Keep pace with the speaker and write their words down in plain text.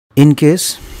In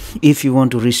case if you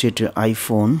want to reset your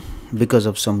iPhone because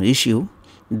of some issue,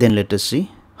 then let us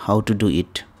see how to do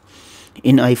it.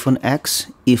 In iPhone X,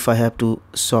 if I have to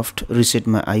soft reset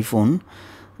my iPhone,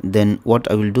 then what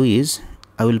I will do is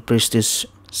I will press this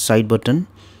side button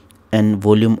and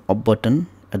volume up button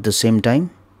at the same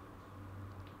time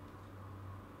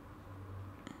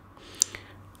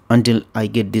until I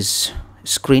get this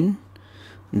screen.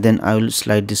 Then I will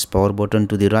slide this power button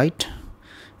to the right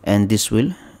and this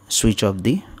will switch off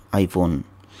the iPhone.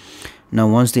 Now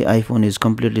once the iPhone is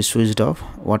completely switched off,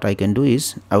 what I can do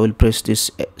is I will press this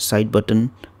side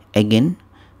button again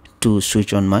to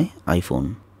switch on my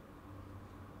iPhone.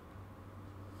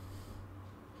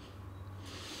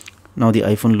 Now the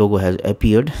iPhone logo has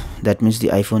appeared. That means the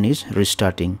iPhone is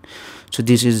restarting. So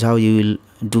this is how you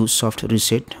will do soft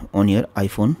reset on your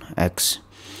iPhone X.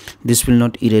 This will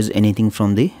not erase anything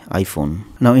from the iPhone.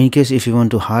 Now in case if you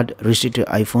want to hard reset your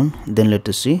iPhone, then let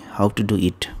us see how to do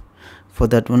it. For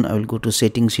that one, I will go to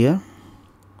settings here.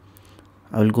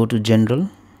 I will go to general.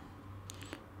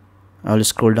 I will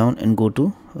scroll down and go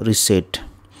to reset.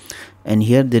 And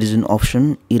here there is an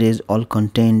option erase all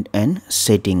content and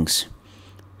settings.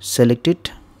 Select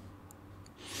it.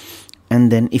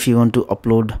 And then if you want to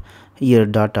upload your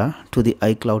data to the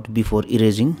iCloud before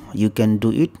erasing, you can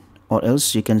do it, or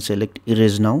else you can select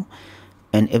erase now,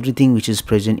 and everything which is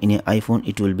present in your iPhone,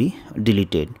 it will be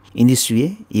deleted. In this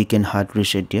way you can hard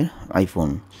reset your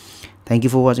iPhone. Thank you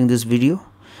for watching this video.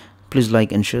 Please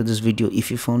like and share this video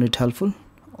if you found it helpful.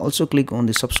 Also click on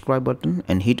the subscribe button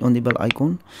and hit on the bell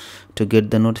icon to get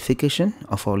the notification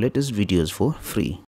of our latest videos for free.